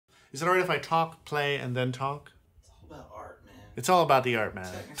Is it all right if I talk, play, and then talk? It's all about art, man. It's all about the art, man.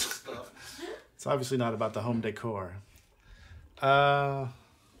 Technical stuff. It's obviously not about the home decor.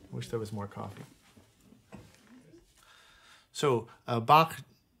 Wish there was more coffee. So Bach,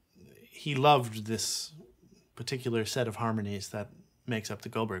 he loved this particular set of harmonies that makes up the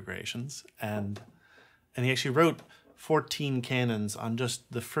Goldberg variations, and he actually wrote 14 canons on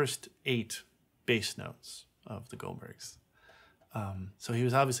just the first 8 bass notes of the Goldbergs. So he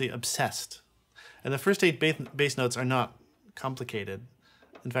was obviously obsessed. And the first 8 bass notes are not complicated.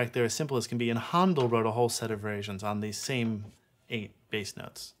 In fact, they're as simple as can be. And Handel wrote a whole set of variations on these same 8 bass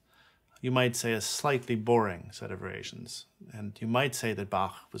notes. You might say a slightly boring set of variations. And you might say that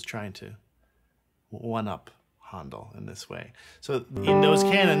Bach was trying to one-up Handel in this way. So in those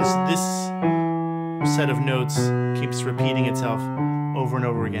canons, this set of notes keeps repeating itself over and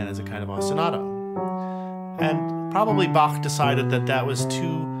over again as a kind of a sonata. And probably Bach decided that that was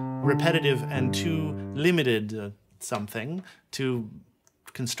too repetitive and too limited something to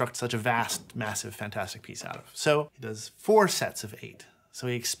construct such a vast, massive, fantastic piece out of. So he does 4 sets of 8. So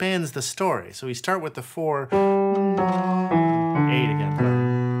he expands the story. So we start with the 4, 8 again.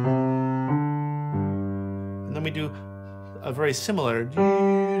 And then we do a very similar.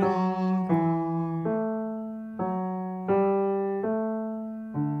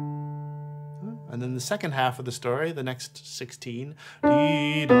 And then the second half of the story, the next 16.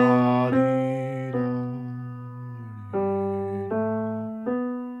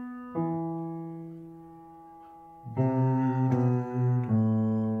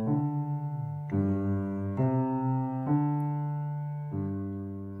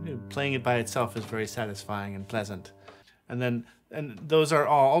 Playing it by itself is very satisfying and pleasant. And those are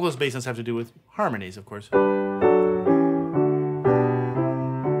all those bass notes have to do with harmonies, of course.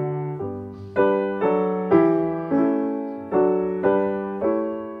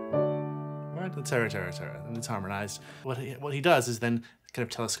 Right, it's Aria, and it's harmonized. What he does is then kind of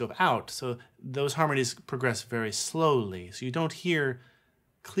telescope out, so those harmonies progress very slowly, so you don't hear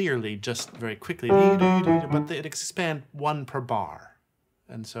clearly just very quickly, but they expand 1 per bar.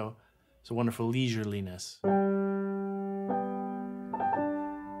 And so it's a wonderful leisureliness.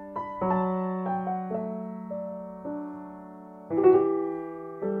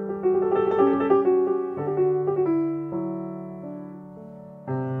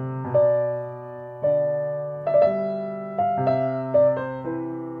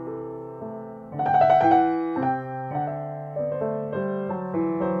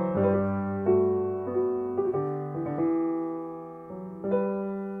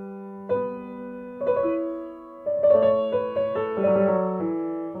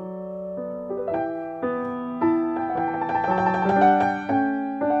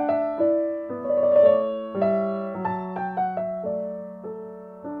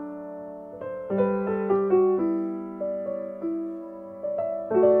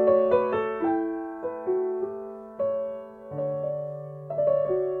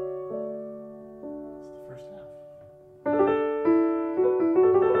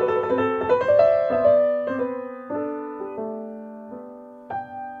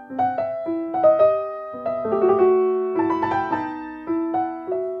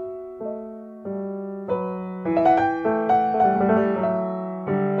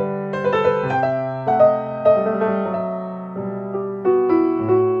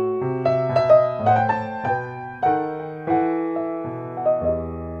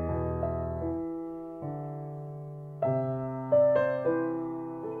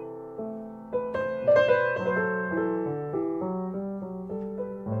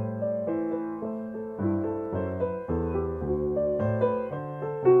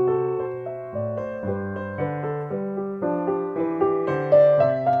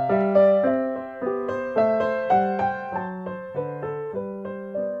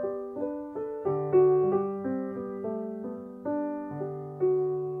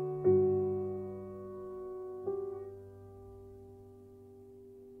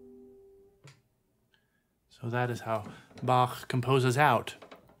 So that is how Bach composes out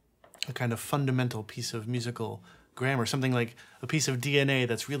a kind of fundamental piece of musical grammar, something like a piece of DNA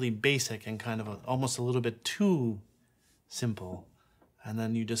that's really basic and kind of almost a little bit too simple. And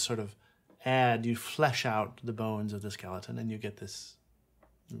then you just sort of you flesh out the bones of the skeleton and you get this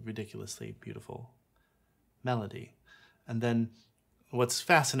ridiculously beautiful melody. And then what's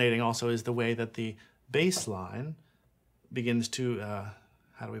fascinating also is the way that the bass line begins to,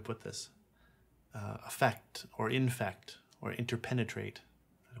 how do we put this? Affect or infect or interpenetrate.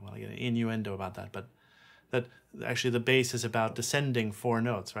 I don't want to get an innuendo about that, but that actually the bass is about descending 4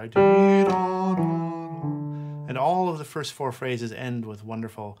 notes, right? And all of the first 4 phrases end with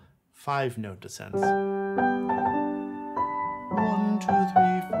wonderful 5-note descents. 1, 2, 3,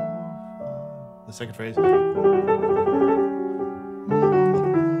 4, 5. The second phrase.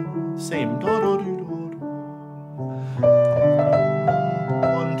 Same. 1,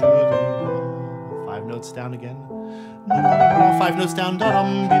 2, 3, 5 notes down again. 5 notes down.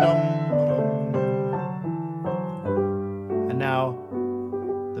 And now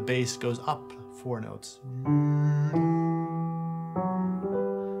the bass goes up 4 notes.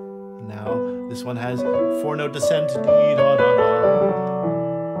 And now this one has 4-note descent. And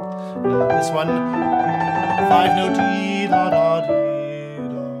this one 5-note.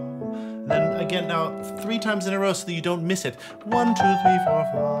 And then again now 3 times in a row so that you don't miss it. 1, 2, 3,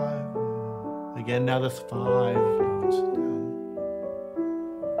 4, 5. Again now the 5 notes down.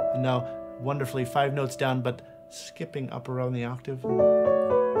 And now wonderfully 5 notes down, but skipping up around the octave. Well,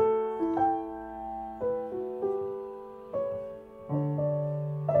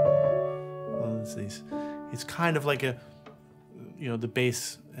 it's kind of like a, the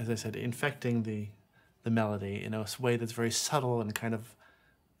bass, as I said, infecting the melody in a way that's very subtle and kind of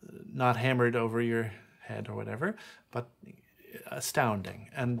not hammered over your head or whatever, but astounding.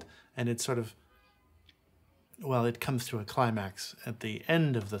 And it's sort of, well, it comes to a climax at the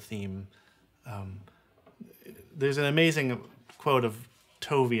end of the theme. There's an amazing quote of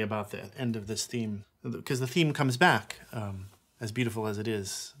Tovey about the end of this theme, because the theme comes back, as beautiful as it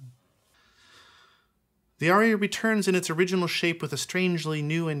is. The aria returns in its original shape with a strangely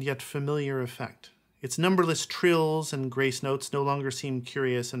new and yet familiar effect. Its numberless trills and grace notes no longer seem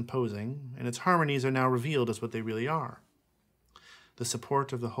curious and posing, and its harmonies are now revealed as what they really are. The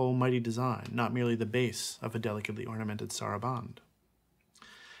support of the whole mighty design, not merely the base of a delicately ornamented saraband.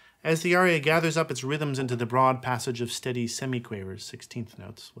 As the aria gathers up its rhythms into the broad passage of steady semiquavers, 16th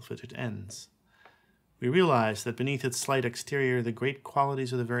notes, with which it ends, we realize that beneath its slight exterior, the great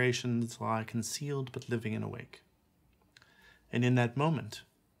qualities of the variations lie concealed but living and awake. And in that moment,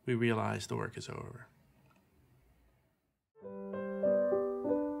 we realize the work is over.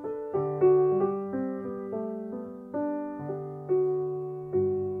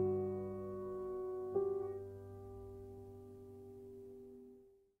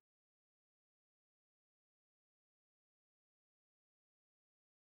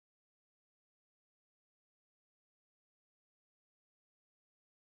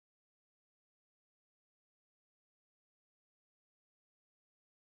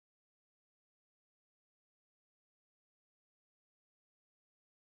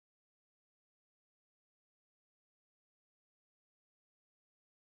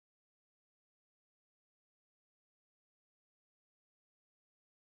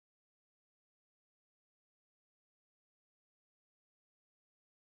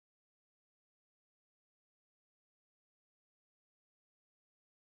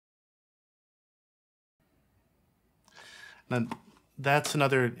 Now, that's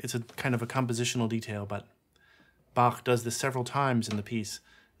another, it's a kind of a compositional detail, but Bach does this several times in the piece,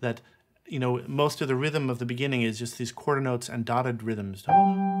 that, most of the rhythm of the beginning is just these quarter notes and dotted rhythms.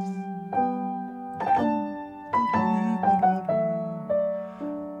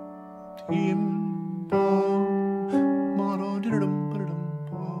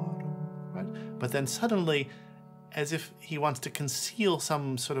 Right? But then suddenly, as if he wants to conceal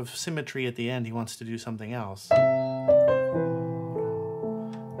some sort of symmetry at the end, he wants to do something else.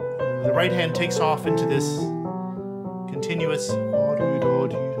 The right hand takes off into this continuous,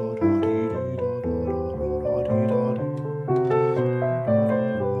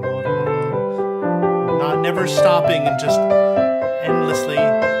 never stopping and just endlessly,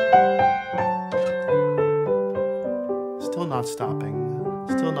 still not stopping,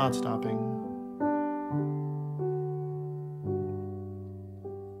 still not stopping.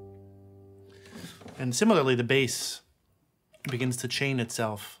 And similarly, the bass begins to chain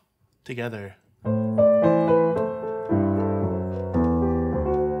itself together.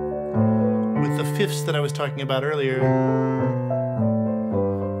 With the fifths that I was talking about earlier.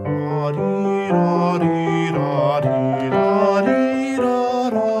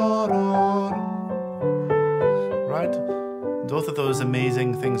 Right? Both of those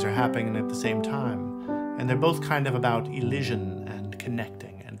amazing things are happening at the same time. And they're both kind of about elision and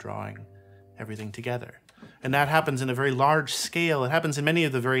connecting and drawing everything together. And that happens in a very large scale. It happens in many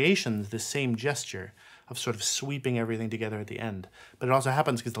of the variations, this same gesture of sort of sweeping everything together at the end. But it also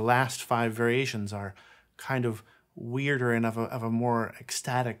happens because the last 5 variations are kind of weirder and of a more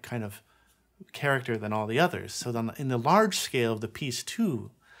ecstatic kind of character than all the others. So then in the large scale of the piece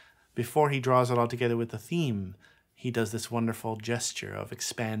too, before he draws it all together with the theme, he does this wonderful gesture of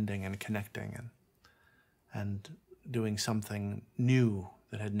expanding and connecting and doing something new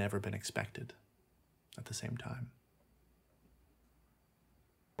that had never been expected at the same time.